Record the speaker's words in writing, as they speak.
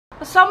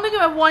Assalamualaikum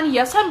everyone,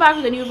 yes, I'm back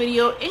with a new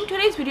video. In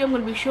today's video, I'm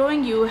going to be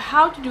showing you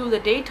how to do the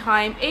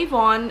daytime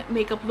Avon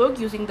makeup look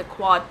using the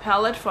quad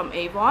palette from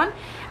Avon,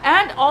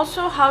 and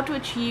also how to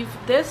achieve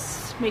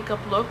this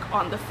makeup look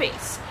on the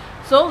face.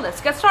 So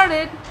let's get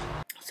started.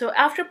 So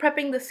after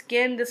prepping the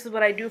skin, this is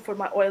what I do for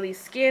my oily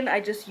skin. I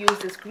just use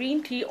this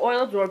green tea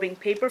oil absorbing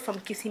paper from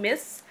Kissy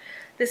Miss.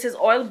 This is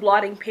oil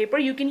blotting paper.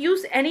 You can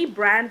use any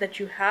brand that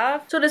you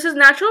have. So this is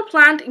natural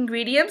plant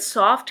ingredients,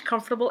 soft,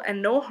 comfortable,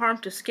 and no harm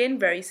to skin,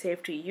 very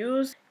safe to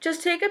use.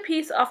 Just take a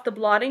piece of the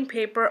blotting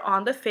paper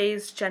on the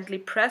face, gently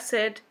press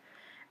it,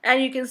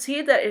 and you can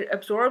see that it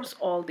absorbs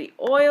all the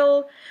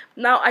oil.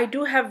 Now I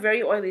do have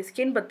very oily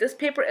skin, but this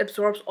paper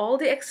absorbs all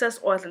the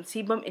excess oil and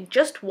sebum in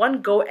just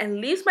one go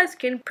and leaves my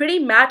skin pretty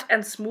matte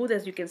and smooth.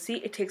 As you can see,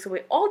 it takes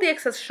away all the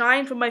excess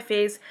shine from my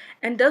face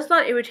and does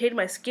not irritate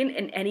my skin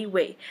in any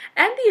way.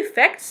 And the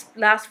effects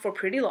last for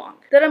pretty long.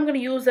 Then I'm going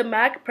to use the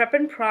MAC Prep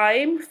and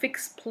Prime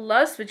Fix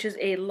Plus, which is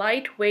a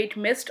lightweight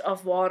mist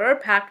of water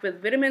packed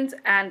with vitamins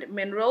and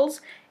minerals,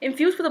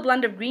 infused with a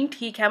blend of green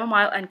tea,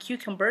 chamomile, and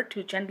cucumber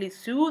to gently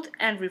soothe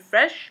and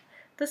refresh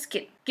the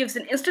skin. Gives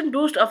an instant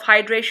boost of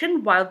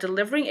hydration while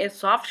delivering a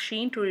soft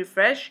sheen to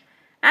refresh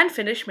and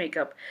finish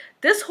makeup.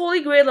 This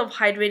holy grail of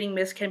hydrating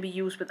mist can be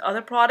used with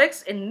other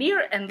products in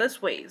near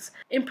endless ways.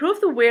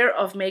 Improve the wear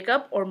of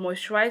makeup or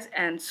moisturize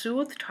and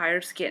soothe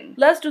tired skin.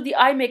 Let's do the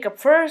eye makeup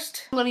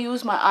first. I'm going to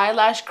use my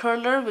eyelash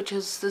curler, which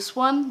is this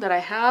one that I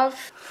have.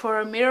 For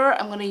a mirror,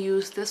 I'm going to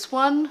use this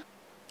one.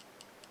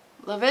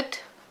 Love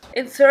it.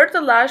 Insert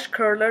the lash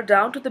curler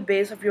down to the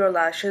base of your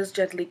lashes,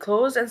 gently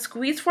close and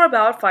squeeze for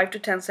about 5 to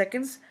 10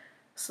 seconds.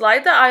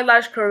 Slide the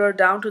eyelash curler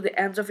down to the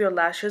ends of your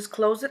lashes,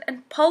 close it,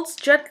 and pulse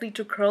gently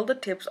to curl the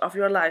tips of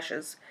your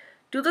lashes.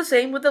 Do the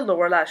same with the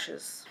lower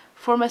lashes.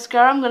 For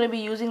mascara, I'm going to be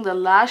using the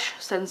Lash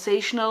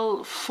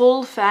Sensational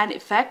Full Fan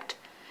Effect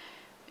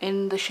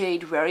in the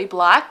shade Very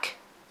Black.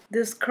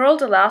 This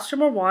curled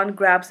elastomer wand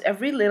grabs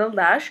every little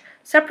lash,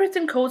 separates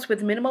and coats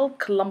with minimal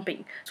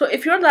clumping. So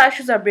if your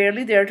lashes are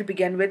barely there to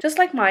begin with, just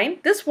like mine,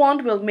 this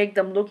wand will make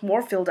them look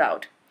more filled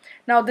out.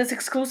 Now this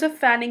exclusive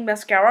fanning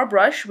mascara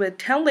brush with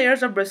 10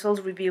 layers of bristles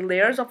reveal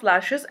layers of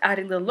lashes,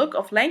 adding the look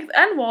of length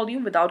and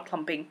volume without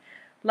clumping.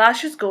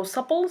 Lashes go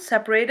supple,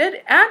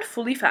 separated, and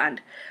fully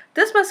fanned.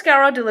 This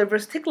mascara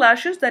delivers thick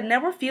lashes that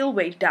never feel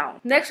weighed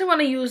down. Next, I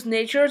want to use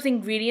Nature's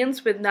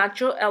Ingredients with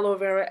Natural Aloe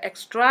Vera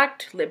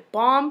Extract Lip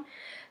Balm.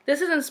 This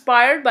is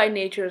inspired by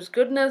nature's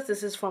goodness.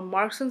 This is from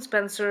Marks &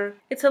 Spencer.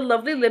 It's a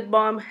lovely lip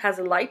balm, has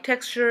a light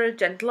texture,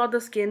 gentle on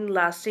the skin,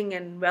 lasting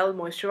and well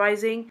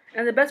moisturizing.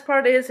 And the best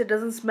part is it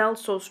doesn't smell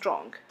so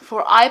strong.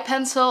 For eye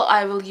pencil,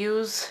 I will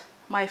use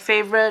my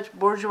favorite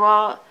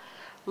Bourjois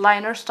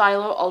Liner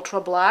Stylo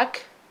Ultra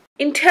Black.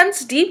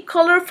 Intense deep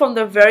color from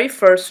the very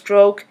first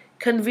stroke.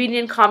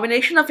 Convenient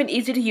combination of an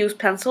easy-to-use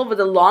pencil with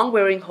a long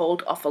wearing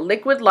hold of a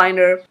liquid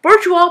liner.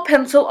 Bourjois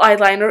pencil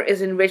eyeliner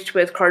is enriched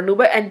with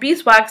carnauba and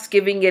beeswax,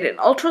 giving it an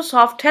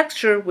ultra-soft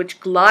texture which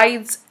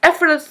glides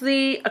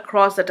effortlessly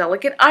across the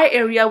delicate eye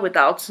area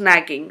without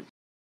snagging.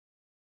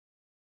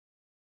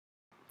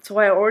 So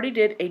I already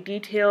did a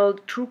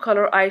detailed True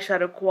Color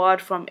eyeshadow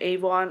quad from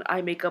Avon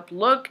eye makeup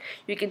look.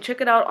 You can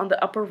check it out on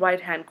the upper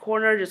right-hand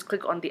corner. Just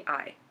click on the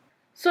eye.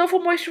 So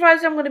for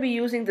moisturizer, I'm going to be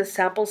using the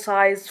sample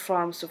size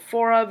from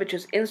Sephora, which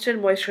is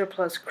Instant Moisture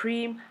Plus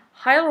Cream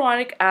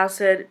Hyaluronic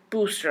Acid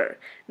Booster.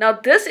 Now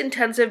this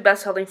intensive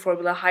best-selling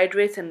formula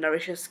hydrates and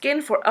nourishes skin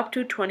for up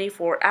to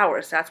 24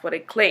 hours. That's what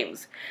it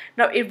claims.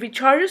 Now it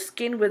recharges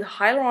skin with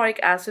hyaluronic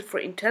acid for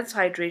intense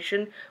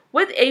hydration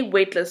with a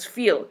weightless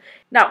feel.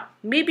 Now,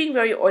 me being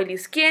very oily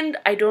skinned,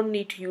 I don't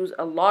need to use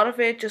a lot of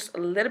it. Just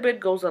a little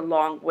bit goes a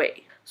long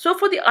way. So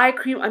for the eye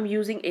cream, I'm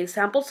using a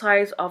sample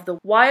size of the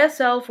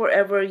YSL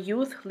Forever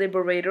Youth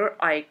Liberator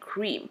Eye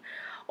Cream.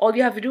 All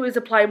you have to do is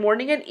apply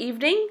morning and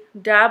evening,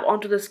 dab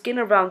onto the skin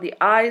around the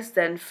eyes,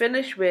 then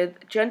finish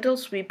with gentle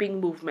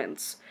sweeping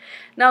movements.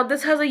 Now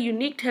this has a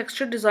unique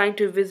texture designed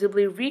to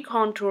visibly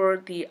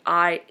recontour the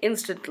eye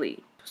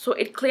instantly. So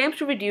it claims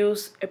to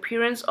reduce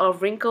appearance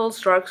of wrinkles,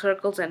 dark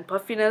circles, and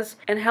puffiness,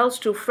 and helps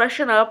to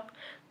freshen up,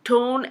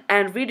 tone,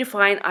 and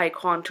redefine eye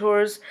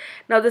contours.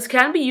 Now this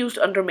can be used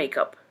under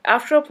makeup.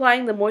 After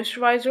applying the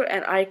moisturizer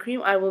and eye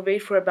cream, I will wait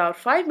for about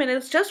 5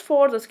 minutes just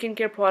for the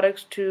skincare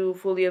products to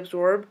fully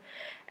absorb,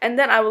 and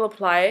then I will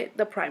apply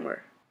the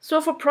primer.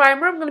 So for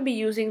primer, I'm going to be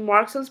using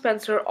Marks &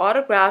 Spencer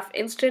Autograph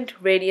Instant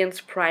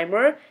Radiance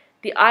Primer,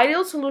 the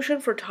ideal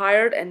solution for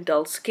tired and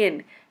dull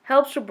skin.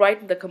 Helps to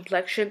brighten the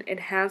complexion,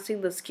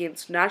 enhancing the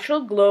skin's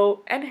natural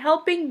glow and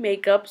helping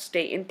makeup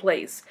stay in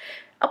place.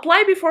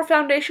 Apply before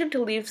foundation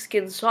to leave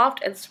skin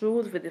soft and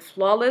smooth with a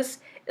flawless,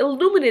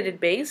 illuminated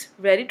base,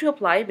 ready to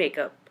apply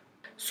makeup.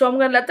 So I'm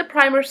going to let the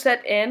primer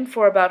set in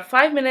for about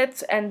 5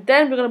 minutes, and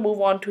then we're going to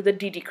move on to the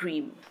DD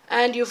cream.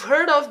 And you've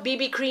heard of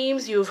BB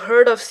creams, you've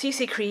heard of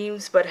CC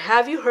creams, but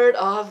have you heard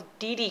of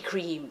DD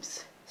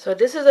creams? So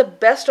this is the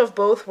best of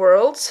both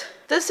worlds.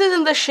 This is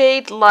in the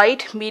shade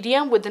light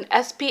medium with an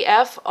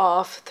SPF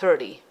of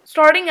 30.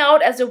 Starting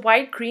out as a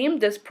white cream,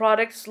 this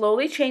product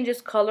slowly changes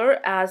color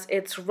as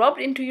it's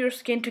rubbed into your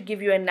skin to give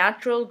you a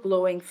natural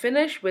glowing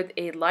finish with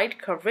a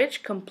light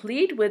coverage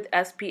complete with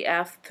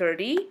SPF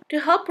 30 to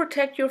help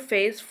protect your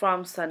face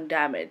from sun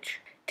damage.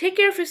 Take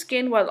care of your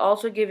skin while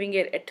also giving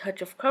it a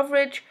touch of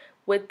coverage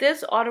with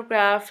this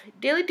Autograph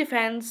Daily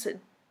Defense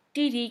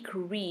DD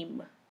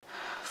Cream.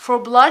 For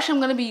blush, I'm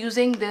going to be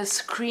using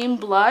this cream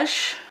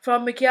blush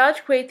from Makiage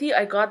Kuwaiti.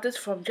 I got this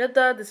from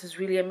Jeddah. This is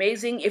really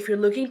amazing. If you're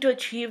looking to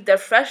achieve that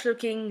fresh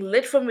looking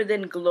lit from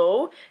within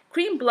glow,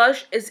 cream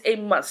blush is a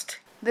must.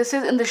 This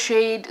is in the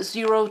shade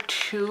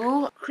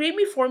 02.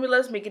 Creamy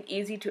formulas make it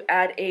easy to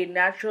add a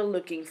natural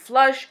looking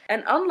flush,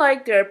 and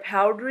unlike their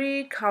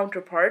powdery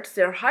counterparts,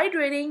 they're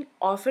hydrating,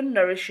 often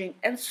nourishing,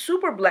 and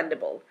super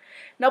blendable.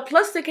 Now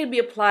plus they can be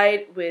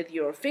applied with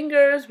your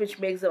fingers, which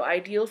makes them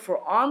ideal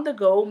for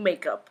on-the-go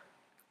makeup.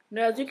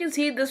 Now as you can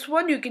see, this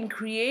one you can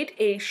create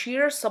a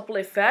sheer supple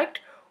effect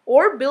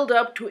or build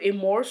up to a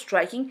more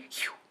striking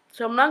hue.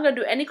 So I'm not going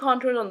to do any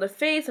contours on the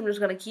face, I'm just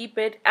going to keep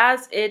it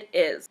as it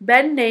is.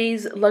 Ben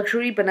Nay's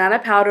Luxury Banana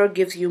Powder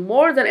gives you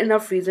more than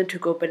enough reason to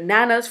go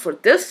bananas for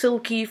this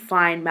silky,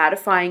 fine,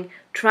 mattifying,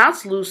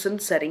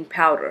 translucent setting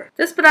powder.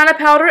 This banana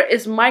powder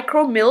is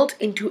micro-milled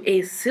into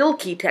a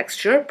silky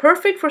texture,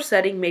 perfect for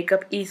setting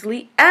makeup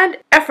easily and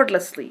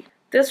effortlessly.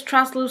 This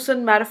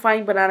translucent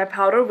mattifying banana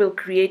powder will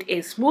create a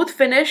smooth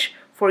finish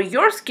for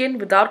your skin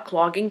without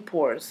clogging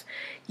pores.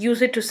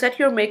 Use it to set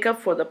your makeup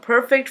for the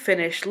perfect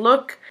finished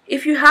look.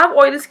 If you have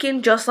oily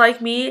skin just like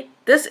me,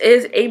 this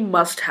is a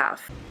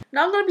must-have.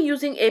 Now I'm going to be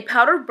using a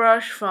powder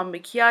brush from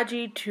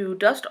Makiage to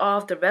dust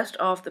off the rest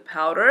of the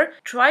powder.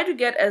 Try to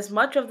get as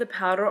much of the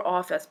powder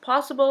off as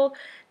possible.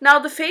 Now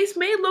the face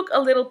may look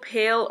a little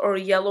pale or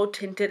yellow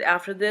tinted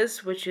after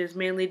this, which is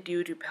mainly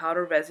due to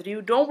powder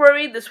residue. Don't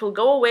worry, this will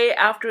go away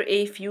after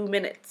a few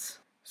minutes.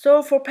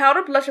 So for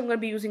powder blush, I'm going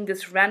to be using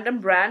this random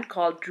brand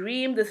called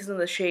Dream. This is in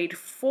the shade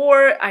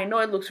 4. I know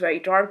it looks very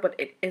dark, but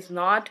it is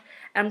not.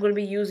 I'm going to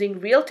be using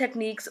Real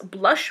Techniques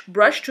blush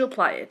brush to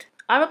apply it.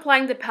 I'm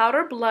applying the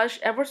powder blush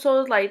ever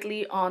so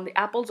lightly on the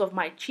apples of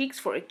my cheeks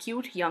for a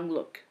cute young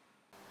look.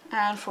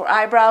 And for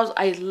eyebrows,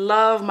 I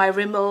love my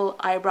Rimmel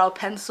eyebrow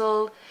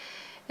pencil.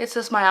 It's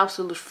just my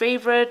absolute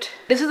favorite.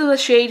 This is in the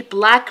shade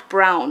Black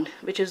Brown,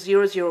 which is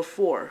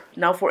 004.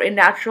 Now for a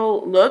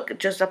natural look,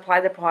 just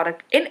apply the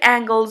product in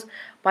angles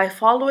by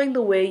following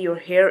the way your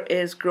hair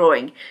is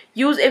growing.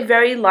 Use a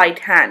very light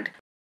hand.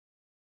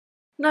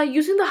 Now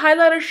using the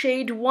highlighter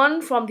shade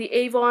 1 from the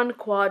Avon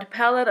Quad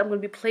palette, I'm going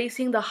to be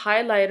placing the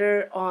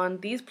highlighter on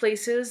these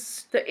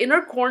places. The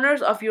inner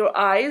corners of your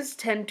eyes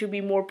tend to be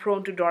more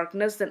prone to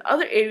darkness than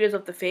other areas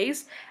of the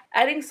face.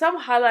 Adding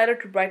some highlighter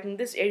to brighten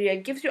this area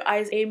gives your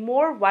eyes a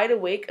more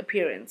wide-awake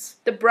appearance.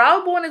 The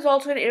brow bone is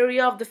also an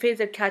area of the face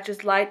that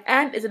catches light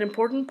and is an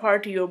important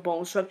part to your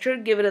bone structure.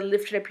 Give it a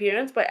lifted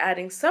appearance by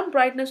adding some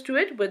brightness to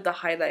it with the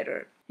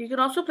highlighter. You can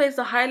also place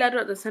the highlighter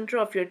at the center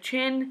of your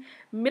chin,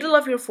 middle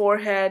of your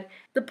forehead.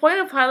 The point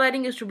of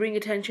highlighting is to bring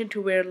attention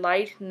to where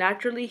light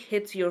naturally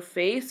hits your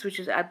face, which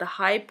is at the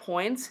high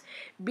points.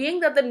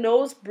 Being that the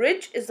nose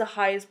bridge is the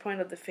highest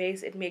point of the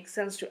face, it makes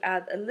sense to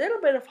add a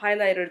little bit of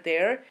highlighter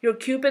there. Your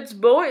Cupid's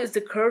bow is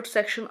the curved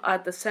section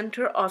at the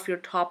center of your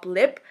top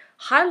lip.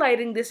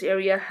 Highlighting this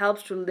area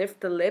helps to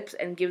lift the lips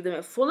and give them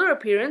a fuller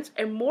appearance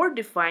and more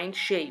defined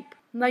shape.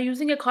 Now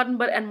using a cotton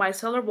bud and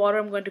micellar water,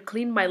 I'm going to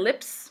clean my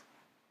lips.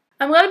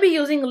 I'm going to be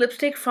using a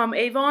lipstick from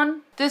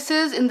Avon. This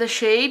is in the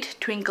shade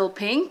Twinkle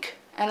Pink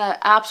and I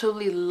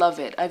absolutely love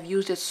it. I've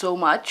used it so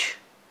much.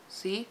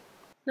 See?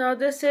 Now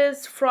this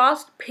is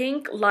Frost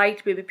Pink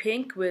Light Baby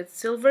Pink with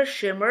silver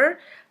shimmer.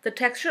 The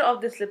texture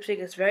of this lipstick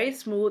is very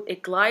smooth.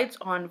 It glides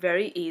on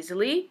very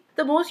easily.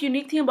 The most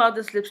unique thing about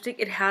this lipstick,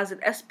 it has an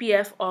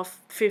SPF of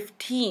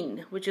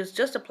 15, which is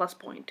just a plus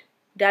point.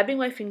 Dabbing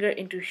my finger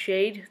into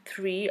shade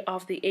 3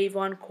 of the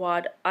Avon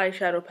Quad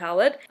eyeshadow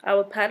palette, I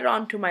will pat it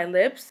onto my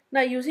lips.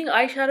 Now using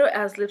eyeshadow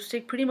as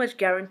lipstick pretty much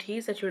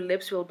guarantees that your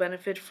lips will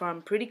benefit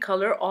from pretty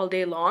color all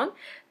day long,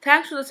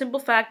 thanks to the simple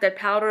fact that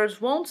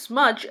powders won't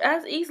smudge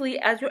as easily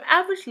as your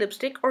average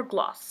lipstick or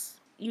gloss.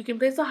 You can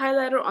place the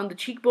highlighter on the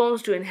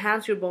cheekbones to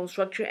enhance your bone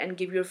structure and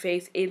give your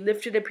face a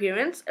lifted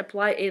appearance.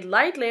 Apply a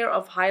light layer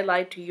of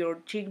highlight to your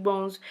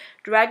cheekbones.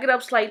 Drag it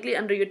up slightly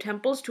under your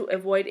temples to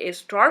avoid a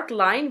stark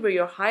line where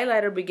your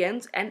highlighter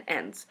begins and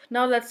ends.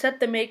 Now let's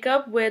set the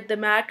makeup with the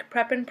MAC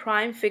Prep and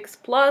Prime Fix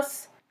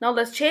Plus. Now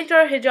let's change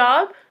our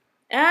hijab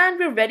and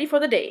we're ready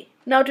for the day.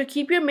 Now to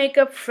keep your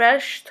makeup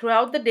fresh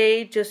throughout the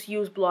day, just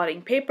use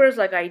blotting papers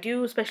like I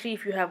do, especially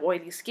if you have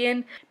oily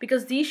skin,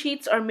 because these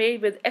sheets are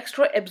made with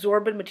extra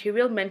absorbent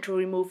material meant to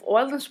remove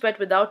oil and sweat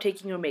without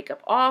taking your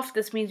makeup off.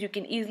 This means you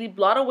can easily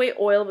blot away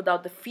oil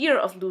without the fear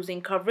of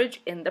losing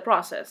coverage in the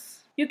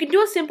process. You can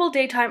do a simple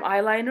daytime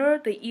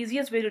eyeliner. The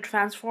easiest way to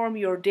transform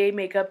your day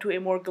makeup to a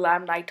more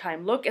glam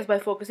nighttime look is by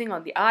focusing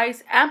on the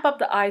eyes. Amp up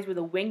the eyes with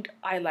a winged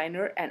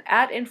eyeliner and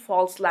add in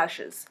false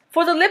lashes.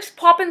 For the lips,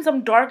 pop in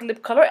some dark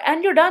lip color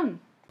and you're done.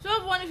 So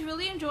everyone, if you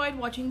really enjoyed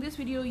watching this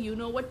video, you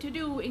know what to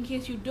do. In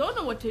case you don't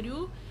know what to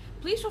do,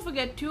 please don't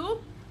forget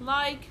to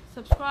like,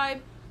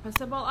 subscribe, press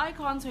the bell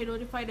icon so you're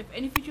notified of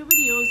any future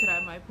videos that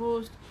I might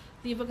post.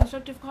 Leave a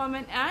constructive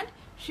comment and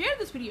share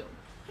this video.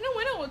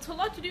 I know, it's a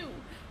lot to do,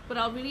 but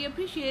I'll really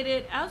appreciate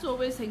it. As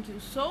always, thank you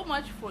so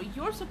much for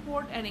your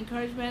support and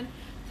encouragement.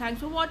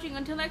 Thanks for watching.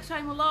 Until next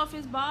time, Allah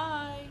Hafiz,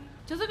 bye.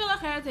 Jazakallah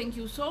khair. Thank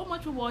you so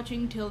much for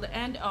watching till the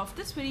end of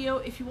this video.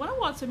 If you want to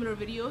watch similar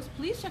videos,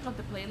 please check out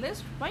the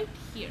playlist right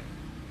here.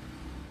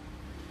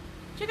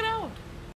 Check it out.